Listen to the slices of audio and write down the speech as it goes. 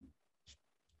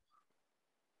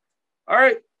All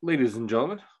right, ladies and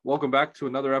gentlemen, welcome back to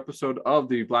another episode of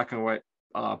the Black and White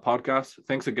podcast.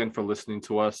 Thanks again for listening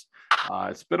to us.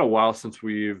 It's been a while since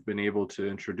we've been able to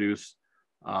introduce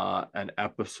an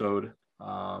episode,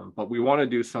 but we want to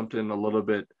do something a little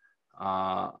bit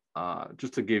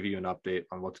just to give you an update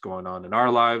on what's going on in our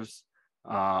lives,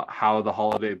 how the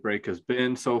holiday break has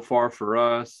been so far for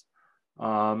us,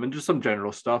 and just some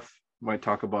general stuff. Might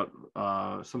talk about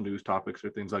some news topics or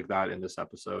things like that in this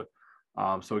episode.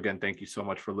 So again, thank you so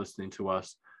much for listening to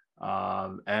us.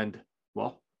 And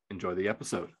well, enjoy the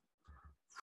episode.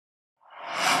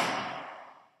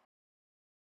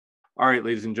 All right,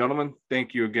 ladies and gentlemen,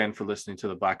 thank you again for listening to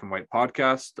the Black and White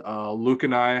podcast. Luke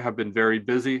and I have been very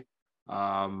busy.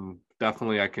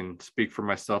 Definitely, I can speak for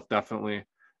myself, definitely.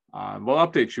 We'll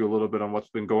update you a little bit on what's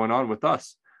been going on with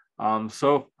us.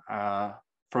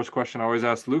 First question I always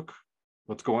ask Luke,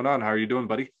 what's going on? How are you doing,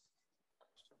 buddy?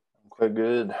 Quite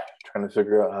good. Trying to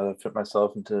figure out how to fit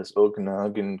myself into this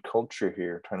Okanagan culture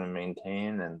here, trying to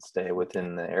maintain and stay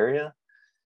within the area.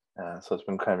 So it's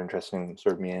been kind of interesting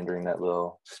sort of meandering that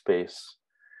little space,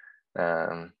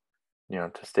 to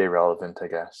stay relevant, I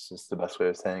guess, is the best way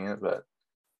of saying it. But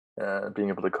being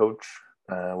able to coach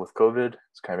with COVID,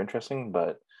 it's kind of interesting, but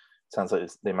it sounds like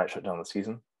they might shut down the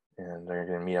season and they're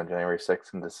going to meet on January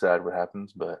 6th and decide what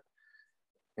happens. But,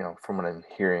 from what I'm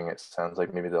hearing, it sounds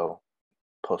like maybe they'll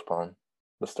postpone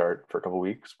the start for a couple of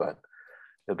weeks, but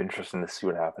it'll be interesting to see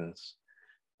what happens,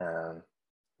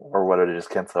 or whether they just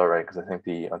cancel outright, because I think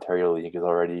the Ontario League is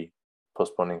already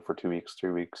postponing for 2 weeks,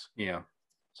 3 weeks. Yeah.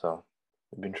 So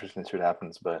it'll be interesting to see what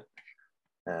happens, but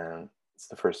it's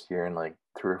the first year in like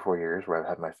 3 or 4 years where I've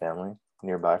had my family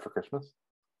nearby for Christmas.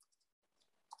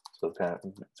 So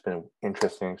it's been an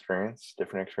interesting experience,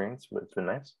 different experience, but it's been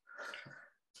nice.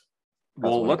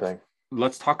 Well,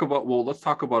 let's talk about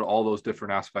all those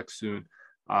different aspects soon.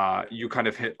 You kind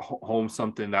of hit home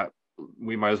something that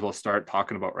we might as well start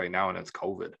talking about right now, and it's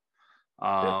COVID.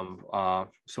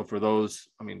 So for those,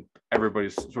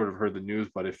 everybody's sort of heard the news,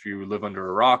 but if you live under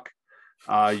a rock,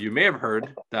 you may have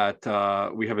heard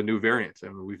that we have a new variant,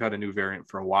 and we've had a new variant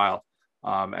for a while,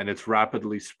 and it's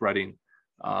rapidly spreading.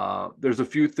 There's a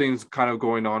few things kind of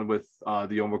going on with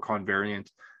the Omicron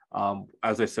variant.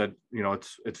 As I said,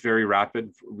 it's very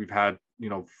rapid. We've had,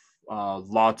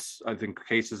 lots, I think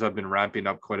cases have been ramping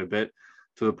up quite a bit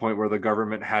to the point where the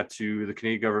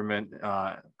Canadian government,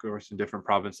 of course, in different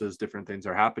provinces, different things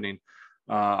are happening,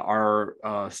 are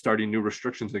starting new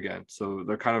restrictions again. So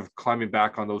they're kind of climbing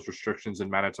back on those restrictions in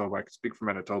Manitoba. I can speak for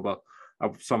Manitoba.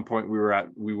 At some point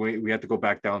we had to go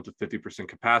back down to 50%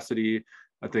 capacity.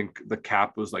 I think the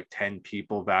cap was like 10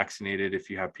 people vaccinated. If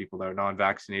you have people that are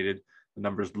non-vaccinated, the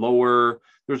number's lower.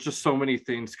 There's just so many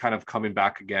things kind of coming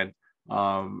back again,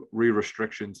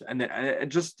 restrictions, and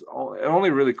it only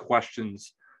really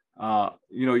questions,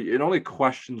 it only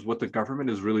questions what the government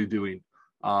is really doing,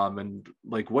 and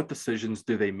like what decisions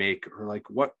do they make, or like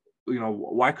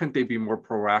why couldn't they be more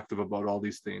proactive about all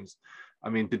these things?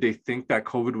 Did they think that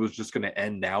COVID was just going to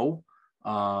end now?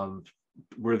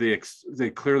 Were they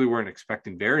clearly weren't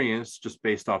expecting variants just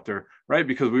based off their right,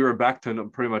 because we were back to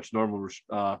pretty much normal.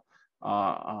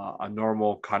 A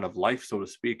normal kind of life, so to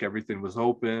speak. Everything was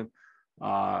open.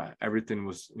 Everything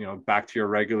was, back to your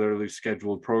regularly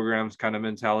scheduled programs kind of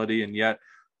mentality. And yet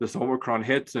this Omicron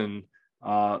hits, and,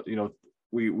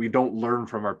 we don't learn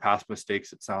from our past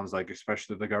mistakes, it sounds like,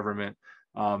 especially the government,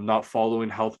 not following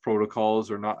health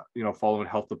protocols, or not, following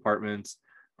health departments,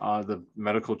 the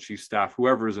medical chief staff,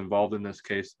 whoever is involved in this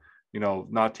case,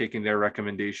 not taking their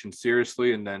recommendations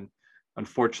seriously. And then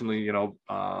unfortunately,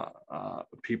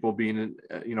 people being in,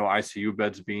 ICU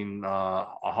beds being a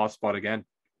hotspot again.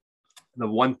 The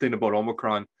one thing about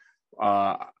Omicron,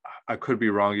 I could be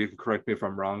wrong, you can correct me if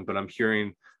I'm wrong, but I'm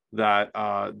hearing that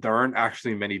there aren't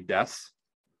actually many deaths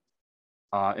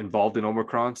involved in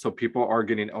Omicron. So people are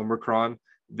getting Omicron.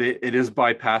 It is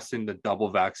bypassing the double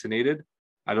vaccinated.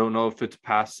 I don't know if it's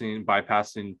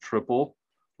bypassing triple,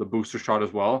 the booster shot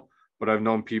as well. But I've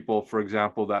known people, for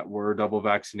example, that were double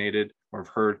vaccinated, or have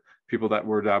heard people that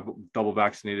were double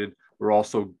vaccinated were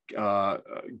also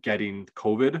getting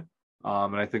COVID.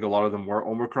 And I think a lot of them were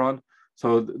Omicron.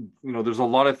 So, there's a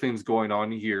lot of things going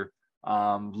on here.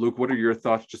 Luke, what are your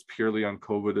thoughts just purely on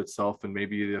COVID itself, and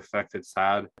maybe the effect it's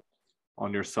had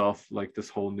on yourself, like this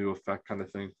whole new effect kind of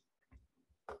thing?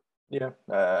 Yeah,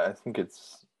 I think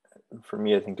it's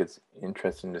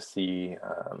interesting to see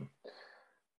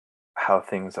how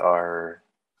things are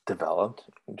developed,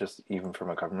 just even from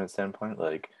a government standpoint.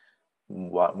 Like,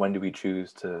 when do we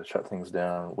choose to shut things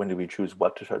down? When do we choose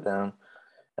what to shut down?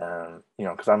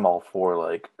 Because I'm all for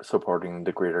like supporting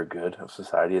the greater good of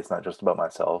society. It's not just about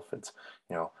myself. It's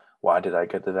why did I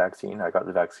get the vaccine? I got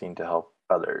the vaccine to help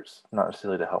others, not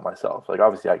necessarily to help myself. Like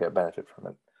obviously I get benefit from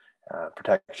it,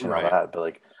 protection, all Right. that, but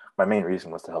like my main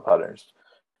reason was to help others.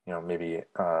 Maybe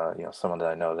someone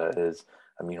that I know that is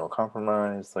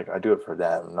immunocompromised. Like I do it for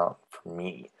them, not for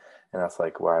me. And that's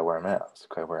like why I wear a mask.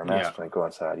 I wear a Yeah. mask when I go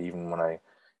outside, even when I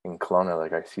in Kelowna,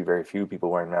 like I see very few people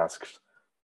wearing masks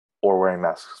or wearing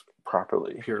masks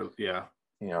properly. Pure. Yeah.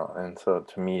 And so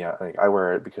to me, I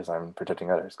wear it because I'm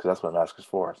protecting others, because that's what a mask is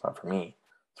for. It's not for me;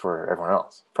 it's for everyone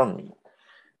else from me.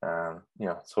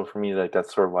 So for me, like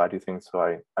that's sort of why I do things. So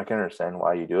I can understand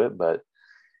why you do it, but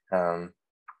um,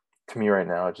 to me right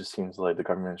now, it just seems like the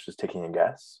government is just taking a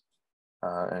guess,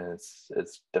 and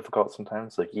it's difficult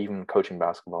sometimes. Like even coaching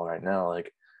basketball right now,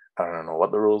 like I don't know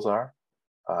what the rules are.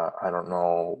 I don't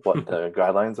know what the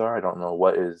guidelines are. I don't know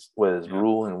what is Yeah.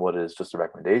 rule and what is just a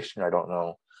recommendation. I don't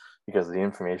know because the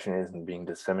information isn't being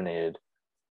disseminated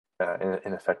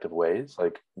in effective ways.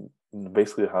 Like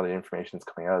basically how the information is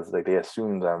coming out is like they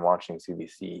assume that I'm watching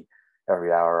CBC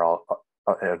every hour all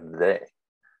every day.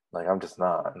 Like I'm just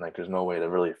not, and like there's no way to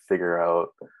really figure out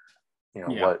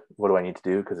Yeah. what do I need to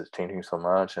do because it's changing so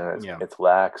much, and it's Yeah. it's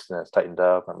laxed and it's tightened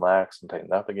up and laxed and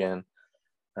tightened up again.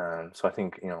 So I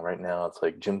think right now it's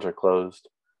like gyms are closed,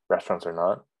 restaurants are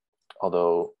not.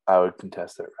 Although I would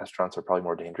contest that restaurants are probably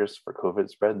more dangerous for COVID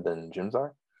spread than gyms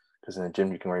are, because in a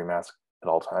gym you can wear your mask at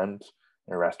all times.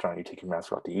 In a restaurant, you take your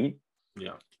mask off to eat.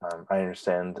 Yeah. I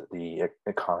understand the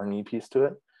economy piece to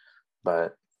it,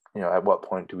 but at what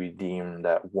point do we deem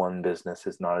that one business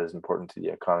is not as important to the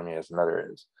economy as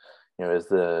another is? Is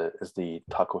the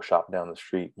taco shop down the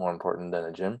street more important than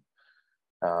a gym,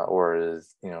 or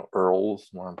is Earl's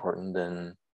more important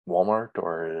than Walmart,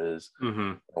 or is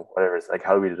Mm-hmm. whatever? It's like,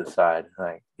 how do we decide?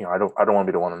 Like, I don't want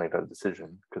to be the one to make that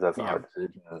decision, because that's a Yeah. hard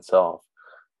decision in itself.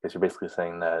 Because you're basically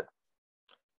saying that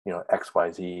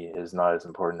XYZ is not as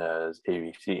important as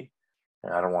ABC.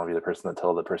 And I don't want to be the person to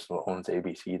tell the person who owns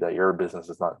ABC that your business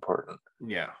is not important.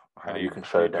 Yeah. You can How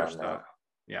do shut you it judge down that? now.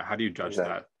 Yeah. How do you judge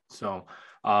Exactly. that? So,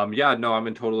 yeah, no, I'm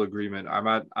in total agreement.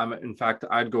 In fact,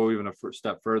 I'd go even a first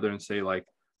step further and say, like,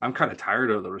 I'm kind of tired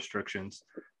of the restrictions.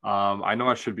 I know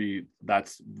I should be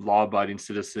that's law-abiding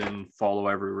citizen, follow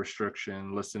every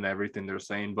restriction, listen to everything they're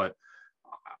saying, but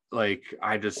like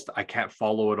I can't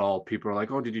follow it all. People are like,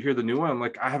 "Oh, did you hear the new one?" I'm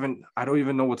like, I don't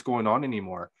even know what's going on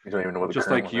anymore. You don't even know what the Just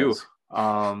current like one you.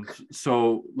 is.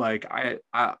 So like I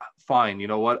fine, you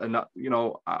know what? And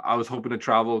I was hoping to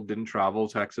travel, didn't travel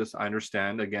Texas. I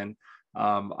understand again. The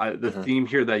Mm-hmm. theme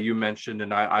here that you mentioned,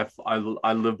 and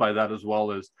I live by that as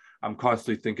well, is I'm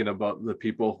constantly thinking about the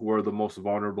people who are the most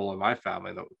vulnerable in my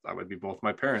family. That would be both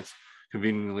my parents.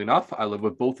 Conveniently enough, I live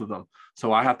with both of them,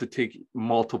 so I have to take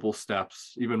multiple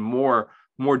steps, even more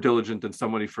diligent than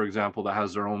somebody, for example, that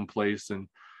has their own place and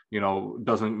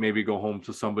doesn't maybe go home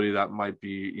to somebody that might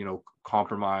be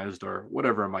compromised or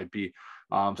whatever it might be.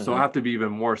 So I Mm-hmm. have to be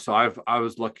even more. So I've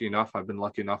been lucky enough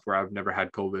where I've never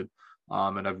had COVID,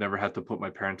 and I've never had to put my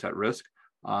parents at risk.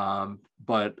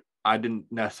 But I didn't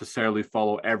necessarily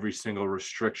follow every single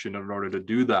restriction in order to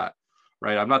do that.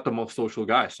 Right. I'm not the most social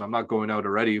guy, so I'm not going out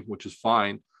already, which is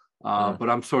fine. Mm-hmm. But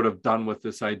I'm sort of done with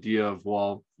this idea of,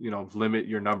 well, limit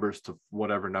your numbers to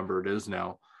whatever number it is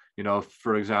now.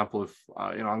 For example, if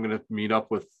I'm going to meet up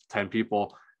with 10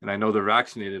 people and I know they're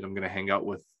vaccinated, I'm going to hang out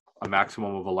with a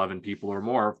maximum of 11 people or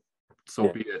more. So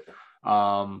Yeah. be it.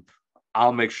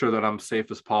 I'll make sure that I'm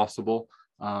safe as possible.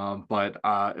 But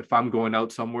if I'm going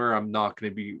out somewhere, I'm not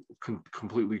going to be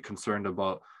completely concerned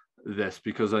about this,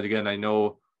 because again, I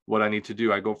know what I need to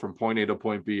do. I go from point A to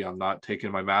point B. I'm not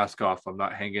taking my mask off. I'm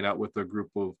not hanging out with a group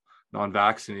of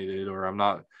non-vaccinated, or I'm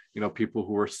not, people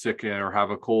who are sick or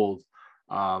have a cold.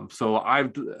 So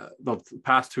the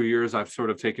past 2 years, I've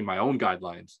sort of taken my own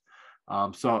guidelines.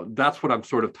 So that's what I'm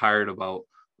sort of tired about.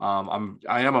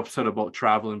 I am upset about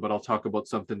traveling, but I'll talk about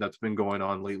something that's been going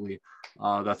on lately.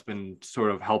 That's been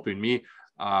sort of helping me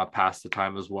pass the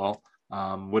time as well.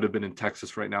 Would have been in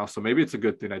Texas right now, so maybe it's a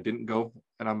good thing I didn't go,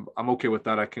 and I'm okay with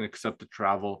that. I can accept the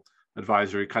travel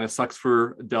advisory. Kind of sucks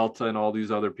for Delta and all these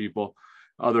other people,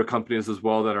 other companies as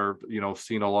well, that are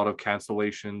seeing a lot of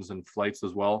cancellations and flights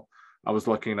as well. I was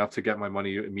lucky enough to get my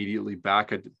money immediately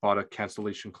back. I bought a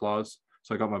cancellation clause,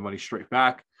 so I got my money straight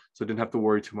back. So I didn't have to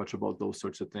worry too much about those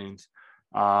sorts of things.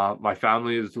 My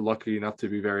family is lucky enough to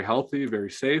be very healthy,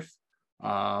 very safe.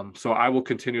 So I will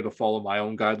continue to follow my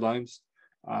own guidelines.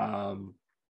 Um,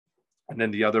 and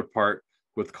then the other part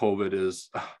with COVID is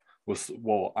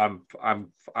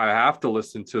I have to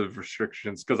listen to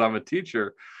restrictions because I'm a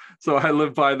teacher, so I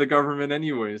live by the government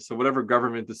anyway. So whatever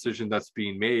government decision that's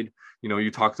being made,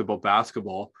 you talked about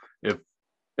basketball.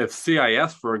 If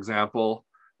CIS, for example,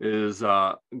 is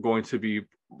going to be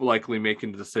likely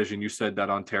making the decision. You said that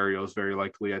Ontario is very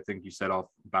likely. I think you said off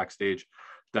backstage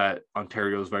that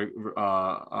Ontario is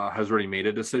has already made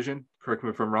a decision. Correct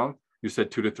me if I'm wrong. You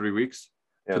said 2 to 3 weeks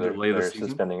Yeah, to delay the they're season.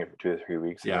 suspending it for 2 to 3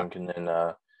 weeks, I Yeah. think, and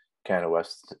then Canada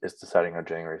West is deciding on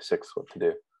January 6th what to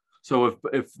do. So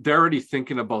if they're already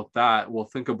thinking about that, we'll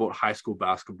think about high school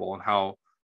basketball and how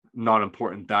not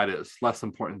important that is, less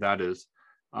important that is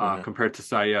compared to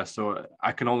SAIS. So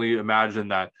I can only imagine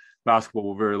that basketball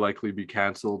will very likely be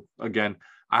canceled. Again,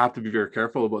 I have to be very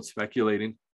careful about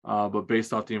speculating, but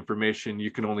based off the information,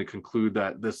 you can only conclude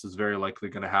that this is very likely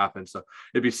going to happen. So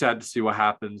it'd be sad to see what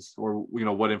happens, or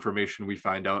what information we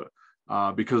find out,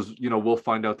 because we'll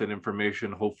find out that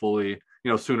information hopefully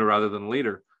sooner rather than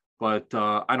later. But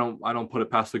I don't put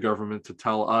it past the government to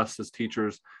tell us as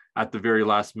teachers at the very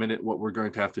last minute what we're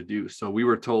going to have to do. So we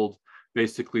were told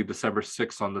basically December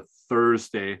 6th on the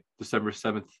Thursday, December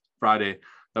 7th, Friday,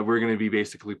 that we're going to be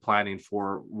basically planning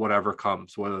for whatever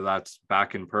comes, whether that's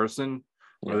back in person,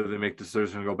 whether they make the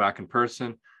decision to go back in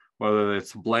person, whether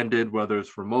it's blended, whether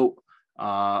it's remote.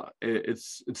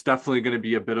 It's definitely going to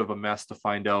be a bit of a mess to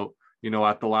find out,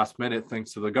 at the last minute,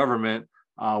 thanks to the government,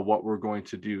 what we're going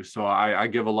to do. So I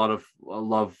give a lot of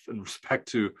love and respect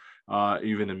to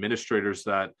even administrators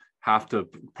that have to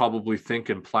probably think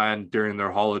and plan during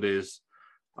their holidays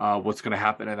what's going to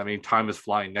happen. And I mean, time is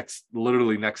flying.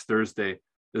 Literally next Thursday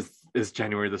is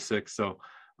January the 6th. So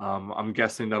I'm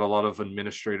guessing that a lot of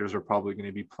administrators are probably going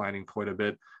to be planning quite a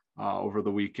bit over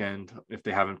the weekend, if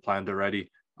they haven't planned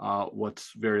already,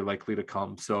 what's very likely to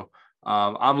come. So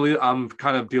I'm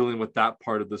kind of dealing with that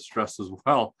part of the stress as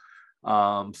well.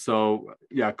 So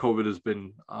yeah, COVID has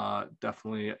been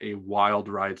definitely a wild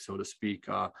ride, so to speak.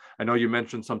 I know you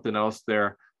mentioned something else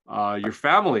there. Your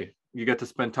family, you get to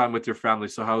spend time with your family.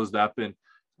 So how has that been,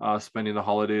 spending the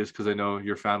holidays? Because I know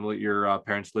your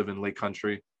parents live in Lake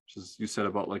Country, which is, you said,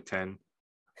 about like 10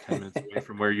 minutes away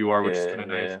from where you are, which is kind of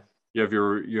nice. You have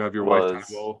your wife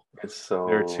Taiwo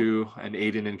there too, and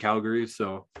Aiden in Calgary.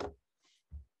 So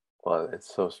well,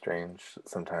 it's so strange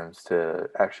sometimes to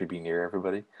actually be near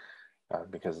everybody.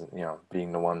 Because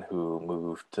being the one who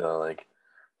moved to like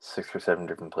 6 or 7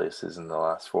 different places in the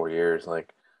last 4 years,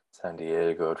 like San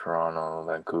Diego, Toronto,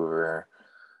 Vancouver,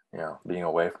 being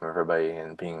away from everybody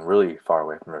and being really far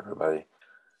away from everybody,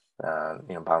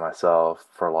 by myself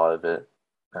for a lot of it.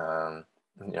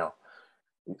 You know,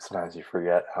 Sometimes you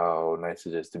forget how nice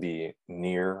it is to be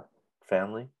near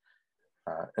family,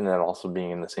 and then also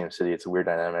being in the same city. It's a weird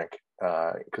dynamic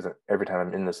because every time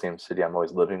I'm in the same city, I'm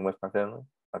always living with my family,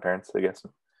 my parents, I guess,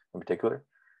 in particular.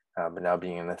 But now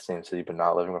being in the same city but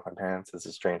not living with my parents, it's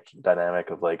a strange dynamic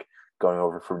of like going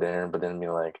over for dinner, but then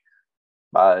being like,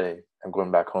 "Bye, I'm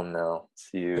going back home now.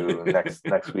 See you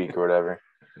next week or whatever."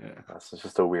 yeah. So it's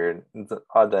just it's an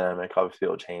odd dynamic. Obviously,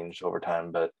 it'll change over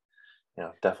time, but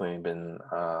definitely been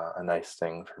a nice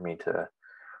thing for me to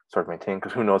sort of maintain,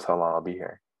 because who knows how long I'll be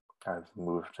here. I've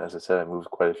moved, as I said, I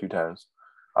moved quite a few times.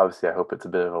 Obviously, I hope it's a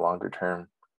bit of a longer term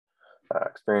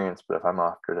experience, but if I'm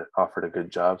offered a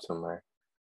good job somewhere,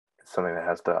 it's something that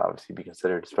has to obviously be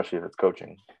considered, especially if it's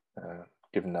coaching,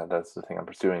 given that that's the thing I'm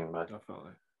pursuing. But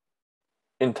Definitely.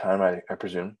 in time, I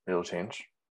presume it'll change.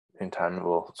 In time, it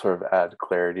will sort of add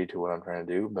clarity to what I'm trying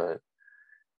to do. But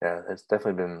yeah, it's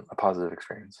definitely been a positive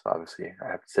experience. Obviously,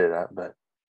 I have to say that, but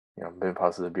been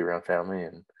positive to be around family,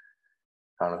 and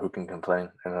I don't know who can complain.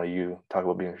 I know you talk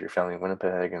about being with your family in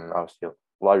Winnipeg, and obviously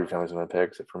a lot of your family's in Winnipeg,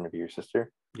 except for maybe your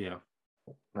sister. Yeah.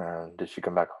 Did she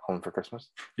come back home for Christmas?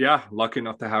 Yeah, lucky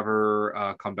enough to have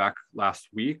her come back last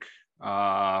week,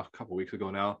 a couple weeks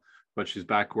ago now. But she's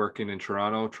back working in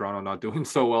Toronto. Toronto not doing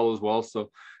so well as well.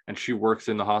 So, and she works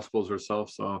in the hospitals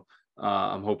herself. So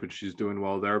I'm hoping she's doing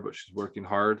well there. But she's working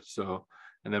hard. So,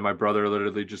 and then my brother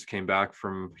literally just came back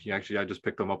I just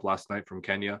picked him up last night from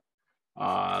Kenya.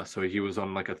 So he was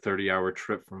on like a 30-hour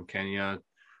trip from Kenya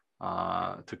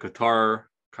to Qatar,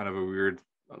 kind of a weird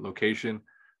location.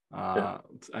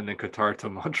 And then Qatar to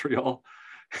Montreal,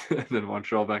 and then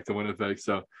Montreal back to Winnipeg.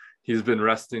 So he's been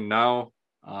resting now,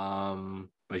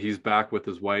 but he's back with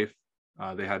his wife.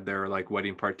 They had their like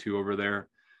wedding part 2 over there,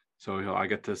 so I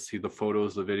get to see the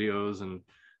photos, the videos, and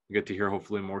get to hear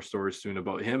hopefully more stories soon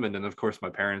about him. And then of course my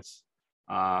parents,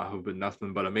 who've been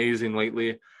nothing but amazing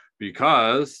lately,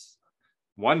 because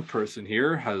one person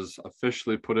here has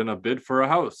officially put in a bid for a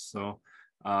house. So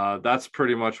that's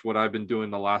pretty much what I've been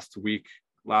doing the last week.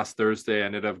 Last Thursday, I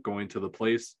ended up going to the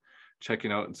place,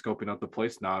 checking out and scoping out the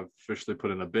place. Now I've officially put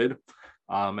in a bid.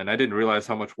 And I didn't realize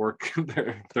how much work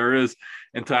there is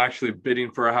into actually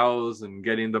bidding for a house and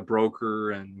getting the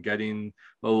broker and getting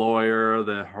the lawyer,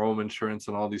 the home insurance,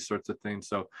 and all these sorts of things.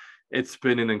 So it's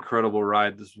been an incredible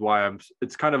ride. This is why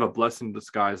it's kind of a blessing in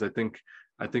disguise. I think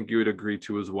you would agree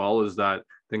to as well, is that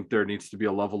I think there needs to be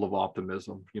a level of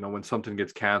optimism. When something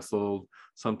gets canceled,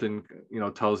 something,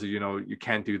 tells you, you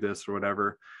can't do this or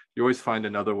whatever, you always find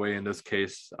another way in this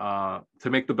case to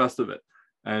make the best of it.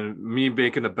 And me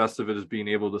making the best of it is being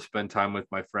able to spend time with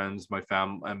my friends, my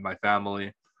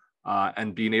family,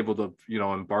 and being able to,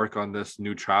 embark on this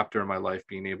new chapter in my life,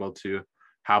 being able to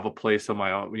have a place of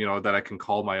my own, that I can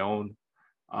call my own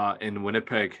in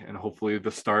Winnipeg, and hopefully the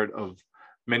start of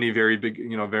many very big,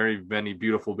 very many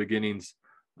beautiful beginnings.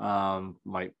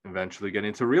 Might eventually get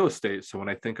into real estate. So when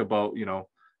I think about,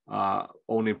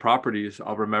 owning properties,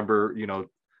 I'll remember,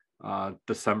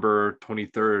 December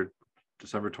 23rd,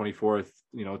 December 24th,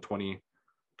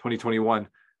 2021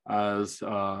 as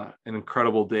an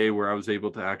incredible day where I was able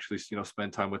to actually,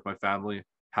 spend time with my family,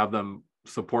 have them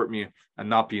support me and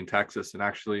not be in Texas, and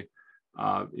actually,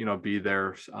 be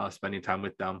there spending time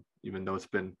with them, even though it's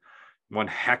been one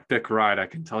hectic ride, I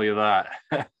can tell you that.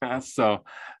 So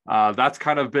that's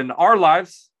kind of been our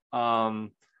lives. But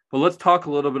let's talk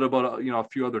a little bit about, a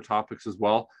few other topics as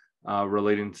well,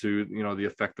 relating to, the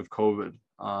effect of COVID.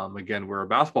 Again, we're a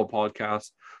basketball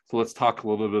podcast, so let's talk a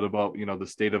little bit about, the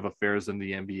state of affairs in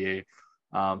the NBA.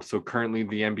 So currently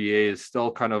the NBA is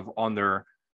still kind of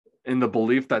in the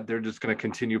belief that they're just going to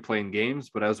continue playing games.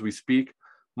 But as we speak,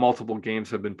 multiple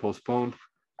games have been postponed,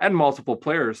 and multiple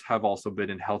players have also been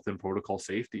in health and protocol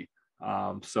safety.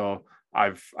 So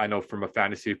I know from a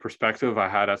fantasy perspective, I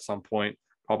had at some point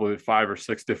probably 5 or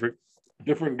 6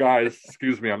 different guys.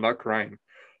 Excuse me, I'm not crying.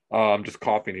 I'm just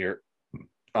coughing here.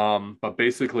 But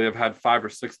basically, I've had 5 or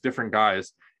 6 different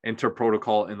guys enter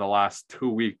protocol in the last 2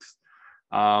 weeks.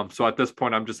 So at this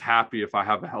point, I'm just happy if I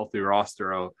have a healthy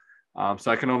roster out. So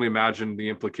I can only imagine the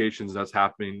implications that's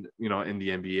happening, in the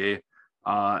NBA,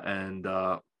 and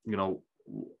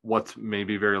what's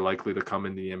maybe very likely to come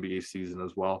in the NBA season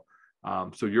as well.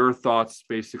 So your thoughts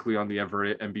basically on the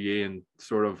NBA and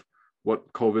sort of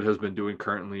what COVID has been doing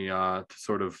currently to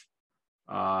sort of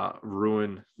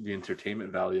ruin the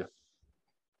entertainment value.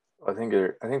 I think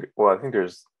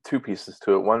there's 2 pieces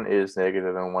to it. One is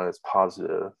negative and one is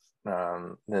positive.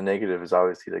 The negative is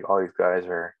obviously like all these guys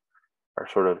are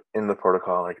sort of in the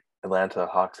protocol. Like Atlanta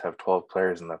Hawks have 12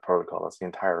 players in that protocol. That's the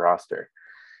entire roster.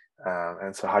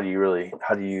 And so how do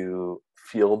you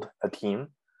field a team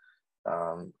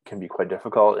can be quite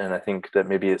difficult. And I think that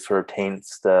maybe it sort of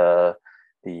taints the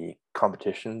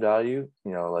competition value.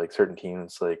 Like certain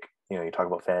teams, like, you talk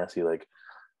about fantasy, like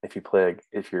if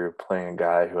you're playing a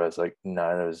guy who has like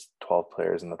 9 of his 12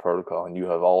 players in the protocol and you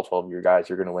have all 12 of your guys,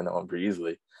 you're going to win that one pretty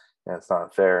easily. And it's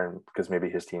not fair because maybe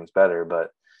his team's better.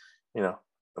 But,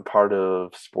 a part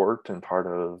of sport and part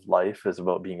of life is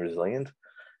about being resilient,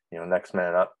 next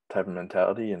man up type of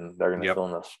mentality, and they're going to fill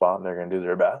in the spot and they're going to do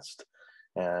their best.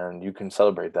 And you can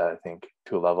celebrate that, I think,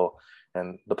 to a level.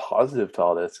 And the positive to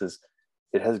all this is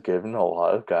it has given a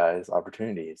lot of guys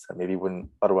opportunities that maybe wouldn't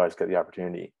otherwise get the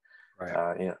opportunity.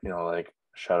 Right. Like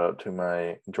shout out to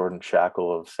my Jordan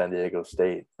Shackle of San Diego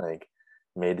State, like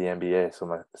made the NBA. So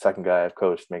my second guy I've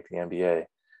coached make the NBA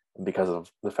because of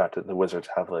the fact that the Wizards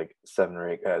have like 7 or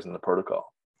 8 guys in the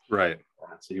protocol. Right.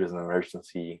 So he was an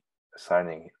emergency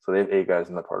signing. So they have 8 guys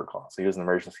in the protocol. So he was an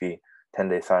emergency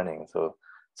 10-day signing. So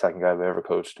second guy I've ever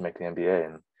coached to make the NBA,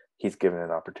 and he's given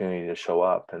an opportunity to show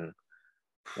up. And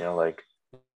like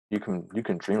you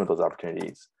can dream of those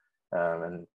opportunities,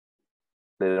 and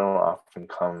they don't often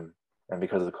come. And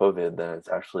because of COVID, then it's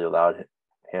actually allowed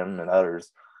him and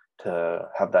others to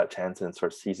have that chance and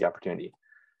sort of seize the opportunity.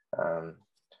 I'm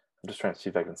just trying to see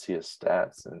if I can see his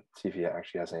stats and see if he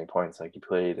actually has any points. Like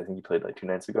I think he played like 2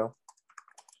 nights ago.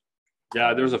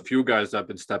 Yeah, there's a few guys that have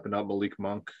been stepping up. Malik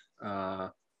Monk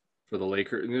for the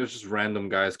Lakers. There's just random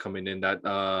guys coming in. That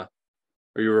are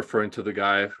you referring to the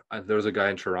guy? There's a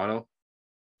guy in Toronto.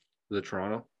 Is it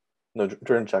Toronto? No,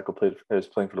 Jordan Shackle is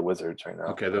playing for the Wizards right now.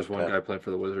 Okay, there's one guy playing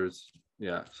for the Wizards.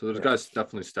 Yeah, so there's guys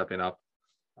definitely stepping up.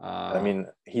 I mean,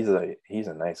 he's a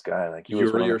nice guy. Like he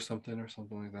Yuri or something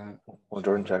like that. Well,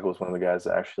 Jordan Shackle was one of the guys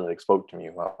that actually like spoke to me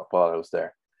while I was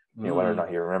there. Whether or not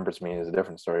he remembers me is a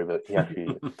different story, but he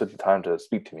actually took the time to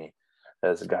speak to me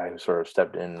as a guy who sort of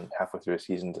stepped in halfway through a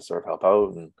season to sort of help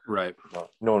out. And right,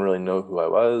 no one really knew who I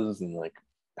was, and like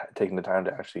taking the time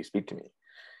to actually speak to me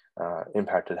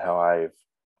impacted how I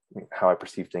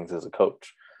perceive things as a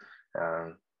coach.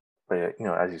 But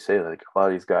as you say, like a lot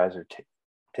of these guys are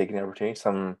taking the opportunity.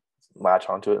 Some latch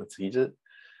onto it and seize it.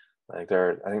 Like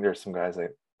I think there's some guys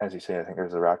like as you say, I think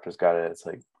there's the Raptors got it. It's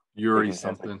like Yuri taking chance,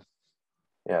 like, something.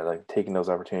 yeah, like taking those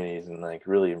opportunities and like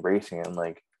really embracing it and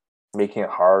like making it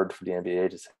hard for the NBA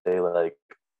to say like,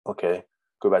 okay,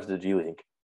 go back to the G League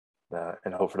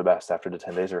and hope for the best after the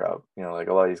 10 days are out. You know, like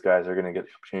a lot of these guys are going to get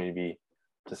the opportunity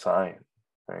to sign,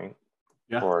 right?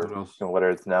 Yeah, who Or knows? you know, whether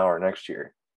it's now or next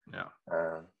year. Yeah.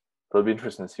 But it'll be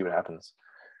interesting to see what happens.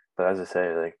 But as I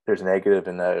say, like there's a negative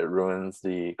in that it ruins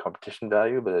the competition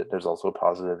value, but there's also a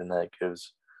positive in that it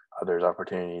gives others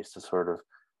opportunities to sort of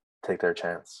take their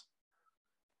chance.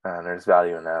 And there's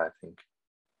value in that, I think.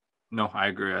 No, I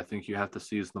agree. I think you have to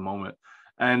seize the moment.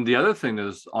 And the other thing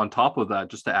is, on top of that,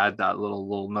 just to add that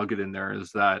little nugget in there,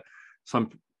 is that some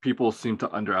people seem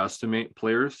to underestimate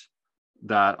players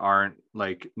that aren't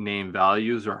like name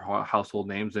values or household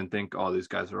names and think, oh, these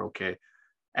guys are okay.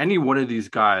 Any one of these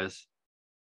guys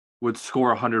would score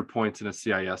 100 points in a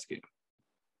CIS game.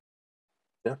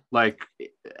 Yeah. Like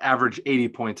average 80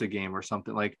 points a game or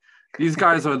something. Like these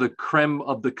guys are the creme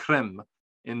of the creme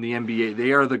in the NBA.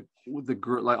 They are the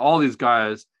like all these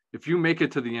guys. If you make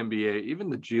it to the NBA, even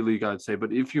the G League, I'd say,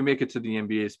 but if you make it to the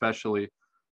NBA, especially,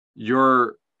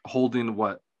 you're holding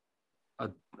what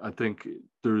I think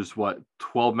there's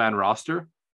 12-man roster.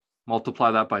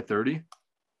 Multiply that by 30.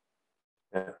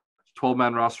 Yeah.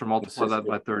 12-man roster, multiply that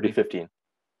by 30. 15.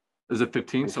 Is it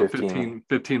 15? So 15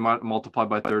 multiplied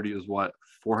by 30 is what?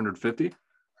 450?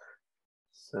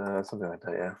 Something like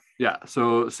that, yeah. Yeah.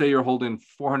 So say you're holding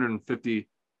 450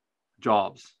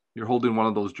 jobs. You're holding one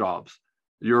of those jobs.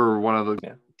 You're one of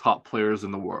the top players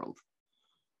in the world.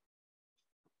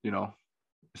 You know,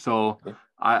 so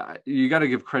you got to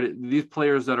give credit. These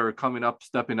players that are coming up,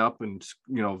 stepping up, and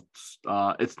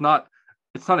it's not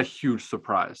a huge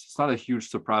surprise. It's not a huge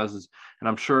surprise, and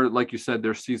I'm sure, like you said,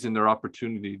 they're seizing their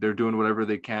opportunity. They're doing whatever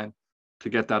they can to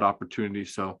get that opportunity.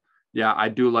 So yeah, I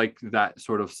do like that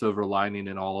sort of silver lining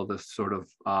in all of this sort of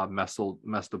mess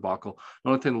debacle.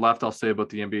 The only thing left I'll say about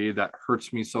the NBA that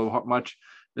hurts me so much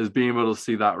is being able to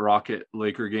see that Rocket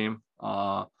Laker game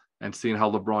and seeing how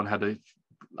LeBron had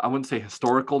I wouldn't say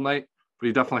historical night, but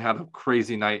he definitely had a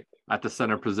crazy night at the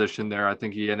center position there. I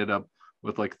think he ended up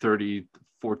with like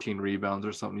 14 rebounds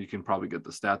or something. You can probably get the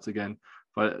stats again,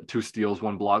 but 2 steals,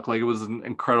 1 block. Like it was an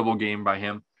incredible game by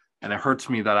him. And it hurts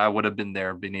me that I would have been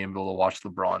there being able to watch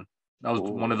LeBron. That was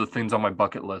one of the things on my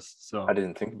bucket list. So I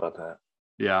didn't think about that.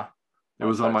 Yeah. It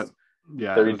was on my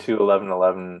 32, 11,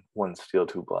 11, 1 steal,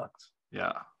 2 blocks.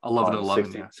 Yeah. 11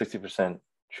 11. 60%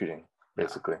 shooting,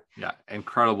 basically. Yeah.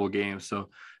 Incredible game. So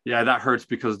yeah, that hurts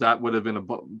because that would have been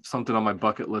something on my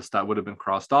bucket list that would have been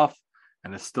crossed off,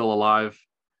 and it's still alive.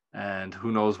 And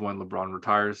who knows when LeBron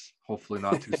retires? Hopefully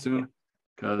not too soon,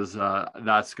 because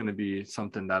that's going to be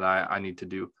something that I need to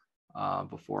do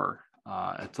before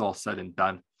it's all said and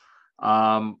done.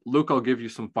 Luke, I'll give you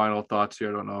some final thoughts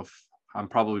here. I don't know if I'm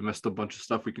probably missed a bunch of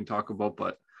stuff we can talk about,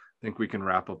 but I think we can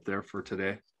wrap up there for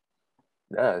today.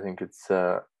 Yeah, I think it's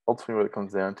ultimately what it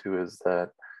comes down to is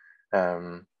that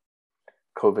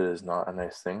COVID is not a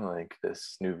nice thing. Like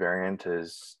this new variant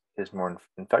is more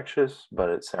infectious, but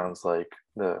it sounds like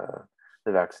the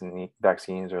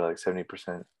vaccines are like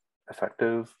 70%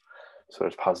 effective. So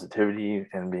there's positivity,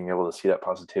 and being able to see that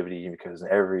positivity, because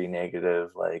every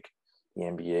negative, like the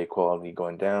NBA quality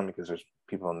going down because there's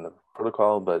people in the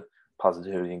protocol, but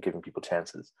positivity and giving people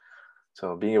chances.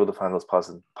 So being able to find those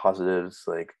positives,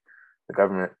 like the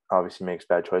government obviously makes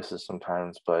bad choices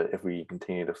sometimes, but if we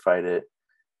continue to fight it,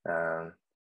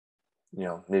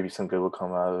 maybe some good will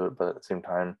come out of it. But at the same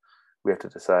time, we have to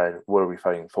decide, what are we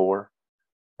fighting for?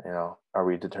 Are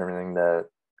we determining that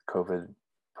COVID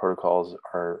protocols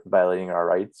are violating our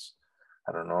rights?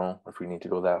 I don't know if we need to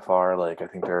go that far. Like, I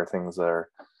think there are things that are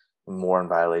more in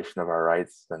violation of our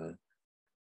rights than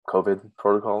COVID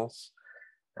protocols,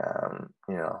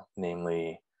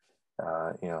 namely,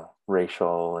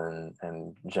 racial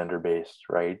and gender-based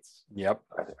rights. Yep.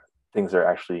 Things are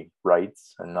actually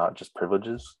rights and not just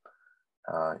privileges.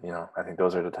 I think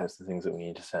those are the types of things that we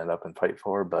need to stand up and fight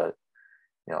for. But,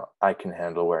 I can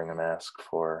handle wearing a mask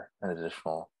for an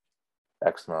additional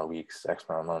X amount of weeks, X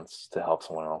amount of months to help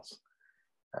someone else.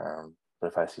 But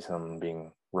if I see someone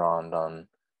being wronged on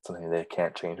something they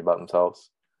can't change about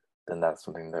themselves, then that's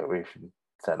something that we should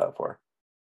stand up for.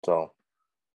 So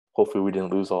hopefully we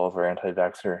didn't lose all of our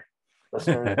anti-vaxxer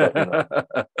listeners,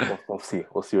 but we'll see.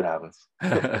 We'll see what happens.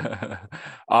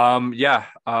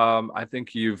 I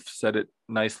think you've said it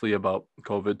nicely about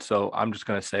COVID. So I'm just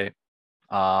gonna say,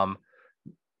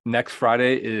 next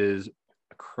Friday is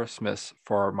Christmas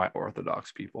for my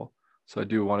Orthodox people. So I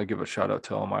do want to give a shout out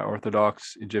to all my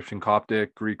Orthodox, Egyptian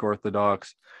Coptic, Greek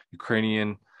Orthodox,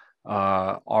 Ukrainian,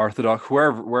 Orthodox,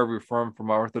 wherever you're from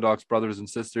our Orthodox brothers and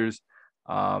sisters.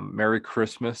 Merry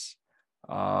Christmas.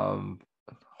 Um,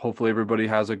 Hopefully everybody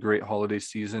has a great holiday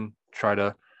season. Try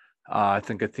to I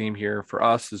think a theme here for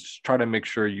us is just try to make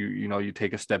sure you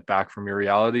take a step back from your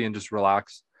reality and just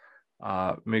relax.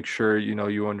 Make sure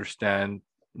you understand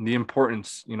the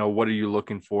importance. What are you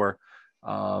looking for?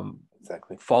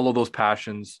 Exactly. Follow those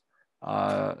passions.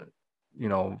 uh you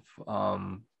know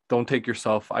don't take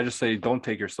yourself, I just say, don't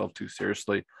take yourself too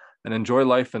seriously, and enjoy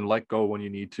life and let go when you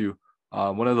need to.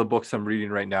 One of the books I'm reading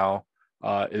right now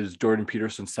is Jordan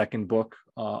Peterson's second book,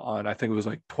 on, I think it was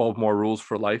like 12 more rules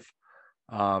for life.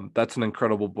 That's an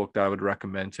incredible book that I would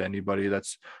recommend to anybody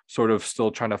that's sort of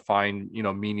still trying to find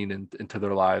meaning into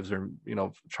their lives, or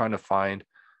trying to find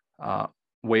uh,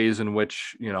 ways in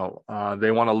which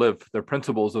they want to live their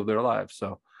principles of their lives.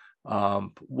 So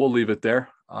we'll leave it there.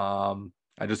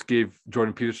 I just gave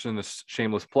Jordan Peterson a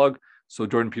shameless plug. So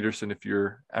Jordan Peterson, if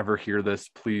you're ever hear this,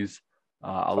 please,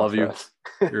 I love you.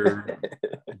 You're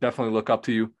definitely look up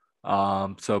to you.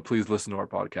 So please listen to our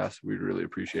podcast. We'd really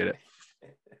appreciate it.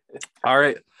 All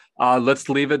right. Let's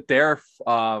leave it there.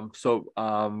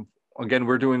 Again,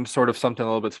 we're doing sort of something a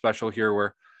little bit special here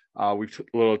where we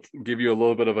will give you a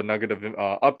little bit of a nugget of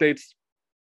updates.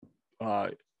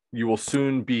 You will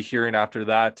soon be hearing after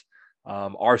that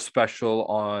our special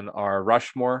on our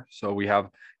Rushmore. So we have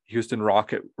Houston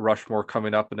Rocket Rushmore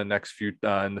coming up in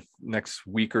the next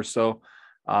week or so.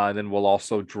 And then we'll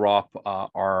also drop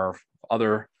our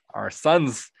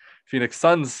Suns, Phoenix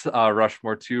Suns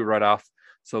Rushmore too right off.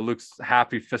 So Luke's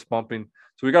happy, fist bumping.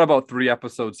 So we got about 3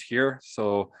 episodes here.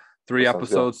 So 3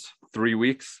 episodes, 3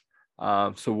 weeks.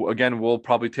 So again, we'll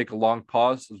probably take a long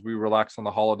pause as we relax on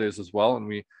the holidays as well, and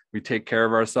we take care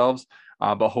of ourselves.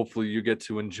 But hopefully you get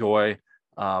to enjoy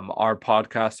our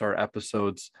podcast, our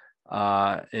episodes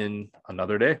in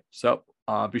another day. So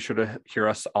be sure to hear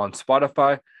us on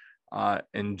Spotify.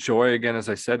 Enjoy again, as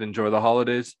I said, enjoy the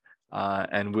holidays.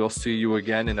 And we'll see you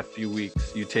again in a few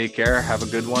weeks. You take care, have a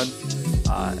good one,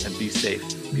 and be safe.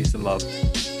 Peace and love.